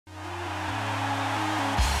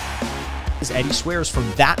Eddie swears from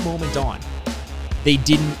that moment on, they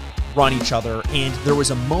didn't run each other, and there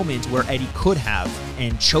was a moment where Eddie could have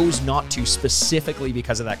and chose not to, specifically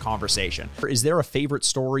because of that conversation. Is there a favorite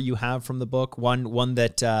story you have from the book? One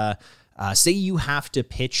that, say you have to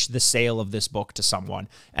pitch the sale of this book to someone,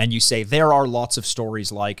 and you say, there are lots of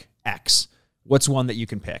stories like X. What's one that you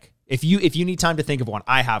can pick? If you need time to think of one,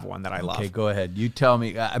 I have one that I love. Okay, go ahead. You tell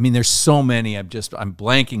me. I mean, there's so many. I'm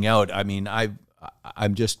blanking out. I mean,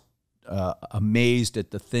 I'm just amazed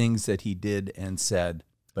at the things that he did and said.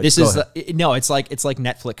 But it's like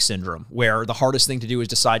Netflix syndrome, where the hardest thing to do is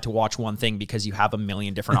decide to watch one thing because you have a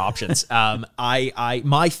million different options.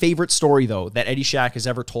 My favorite story, though, that Eddie Shack has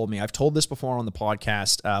ever told me, I've told this before on the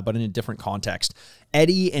podcast, but in a different context.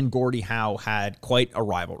 Eddie and Gordie Howe had quite a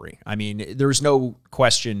rivalry. I mean, there's no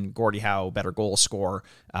question Gordie Howe, better goal scorer,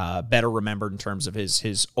 better remembered in terms of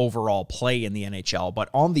his overall play in the NHL. But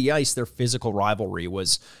on the ice, their physical rivalry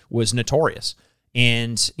was notorious.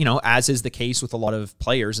 And, you know, as is the case with a lot of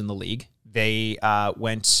players in the league, they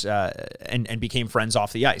went and became friends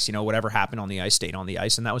off the ice. You know, whatever happened on the ice stayed on the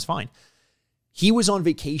ice, and that was fine. He was on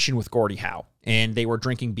vacation with Gordie Howe, and they were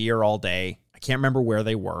drinking beer all day. I can't remember where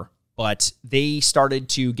they were, but they started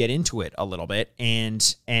to get into it a little bit and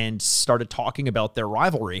started talking about their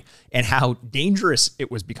rivalry and how dangerous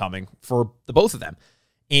it was becoming for the both of them.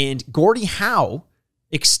 And Gordie Howe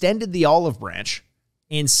extended the olive branch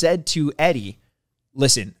and said to Eddie,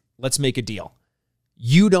 listen, let's make a deal.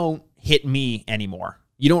 You don't hit me anymore.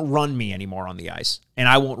 You don't run me anymore on the ice, and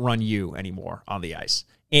I won't run you anymore on the ice.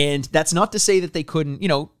 And that's not to say that they couldn't, you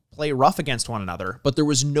know, play rough against one another, but there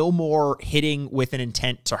was no more hitting with an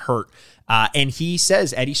intent to hurt. And he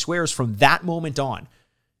says, Eddie swears from that moment on,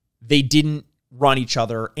 they didn't run each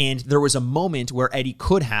other, and there was a moment where Eddie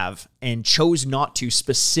could have and chose not to,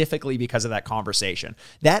 specifically because of that conversation.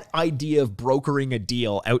 That idea of brokering a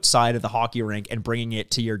deal outside of the hockey rink and bringing it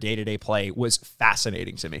to your day-to-day play was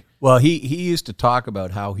fascinating to me. Well, he used to talk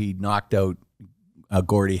about how he knocked out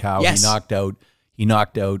Gordie Howe. Yes. He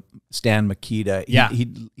knocked out Stan Mikita. Yeah.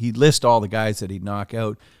 He'd list all the guys that he'd knock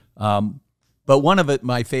out. But one of it,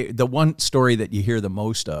 my favorite, the one story that you hear the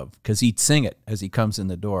most of, because he'd sing it as he comes in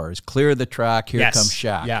the door, is "Clear the track, here comes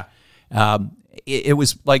Shaq." Yeah. It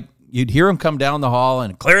was like you'd hear him come down the hall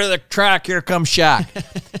and "Clear the track, here comes Shaq."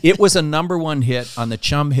 It was a #1 hit on the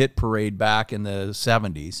Chum Hit Parade back in the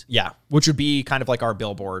 70s. Yeah, which would be kind of like our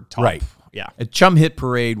Billboard top. Right. Yeah. A Chum Hit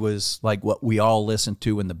Parade was like what we all listened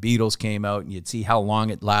to when the Beatles came out, and you'd see how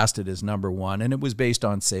long it lasted as #1, and it was based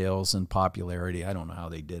on sales and popularity. I don't know how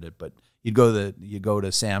they did it, but you go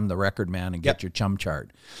to Sam, the record man, and get your Chum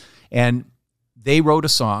chart. And they wrote a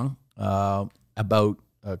song about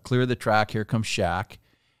 "Clear the Track, Here Comes Shaq,"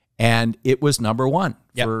 and it was #1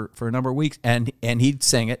 for a number of weeks. And he'd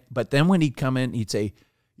sing it, but then when he'd come in, he'd say,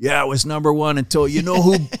 "Yeah, it was #1 until you know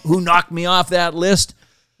who knocked me off that list."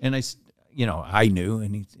 And I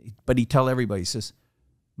knew, but he'd tell everybody, he says,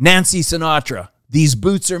 "Nancy Sinatra. These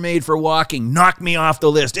boots are made for walking. Knock me off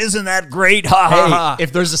the list. Isn't that great? Ha ha ha."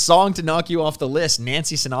 If there's a song to knock you off the list,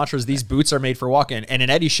 Nancy Sinatra's "These Boots Are Made for Walking." And in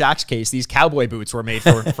Eddie Shack's case, these cowboy boots were made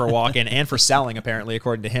for walking and for selling, apparently,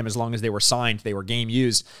 according to him. As long as they were signed, they were game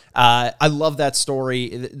used. I love that story.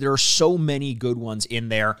 There are so many good ones in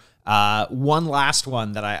there. One last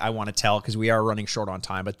one that I want to tell, because we are running short on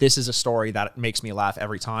time, but this is a story that makes me laugh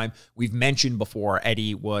every time. We've mentioned before,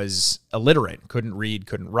 Eddie was illiterate, couldn't read,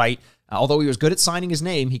 couldn't write. Although he was good at signing his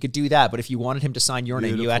name, he could do that. But if you wanted him to sign your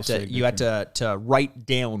name, you had to write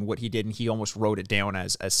down what he did, and he almost wrote it down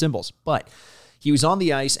as symbols. But he was on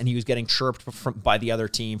the ice, and he was getting chirped by the other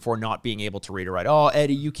team for not being able to read or write. "Oh,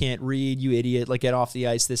 Eddie, you can't read, you idiot. Like, get off the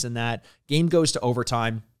ice, this and that." Game goes to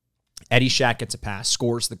overtime. Eddie Shack gets a pass,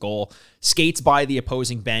 scores the goal, skates by the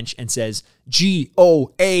opposing bench, and says,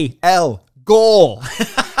 "G-O-A-L, goal."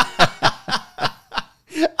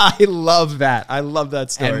 I love that. I love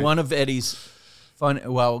that story. And one of Eddie's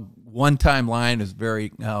one-time line is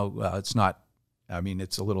very, it's not, I mean,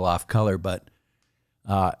 it's a little off color, but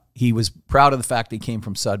he was proud of the fact that he came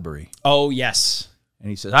from Sudbury. Oh, yes. And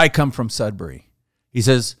he says, "I come from Sudbury." He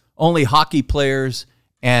says, "Only hockey players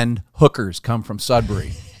and hookers come from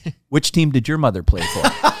Sudbury." "Which team did your mother play for?"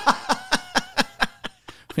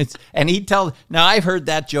 And he'd tell, now I've heard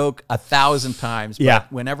that joke 1,000 times, but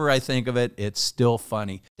whenever I think of it, it's still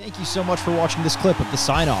funny. Thank you so much for watching this clip of the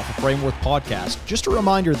Sign Off, a Frameworth podcast. Just a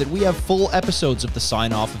reminder that we have full episodes of the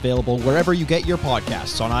Sign Off available wherever you get your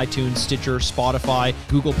podcasts, on iTunes, Stitcher, Spotify,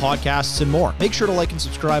 Google Podcasts, and more. Make sure to like and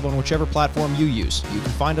subscribe on whichever platform you use. You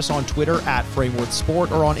can find us on Twitter at Frameworth Sport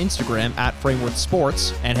or on Instagram at Frameworth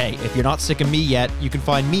Sports. And hey, if you're not sick of me yet, you can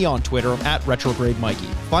find me on Twitter at Retrograde Mikey.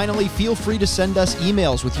 Finally, feel free to send us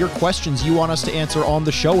emails emails with your questions you want us to answer on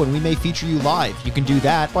the show, and we may feature you live. You can do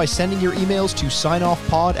that by sending your emails to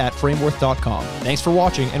signoffpod@frameworth.com. Thanks for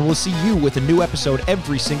watching, and we'll see you with a new episode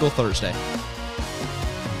every single Thursday.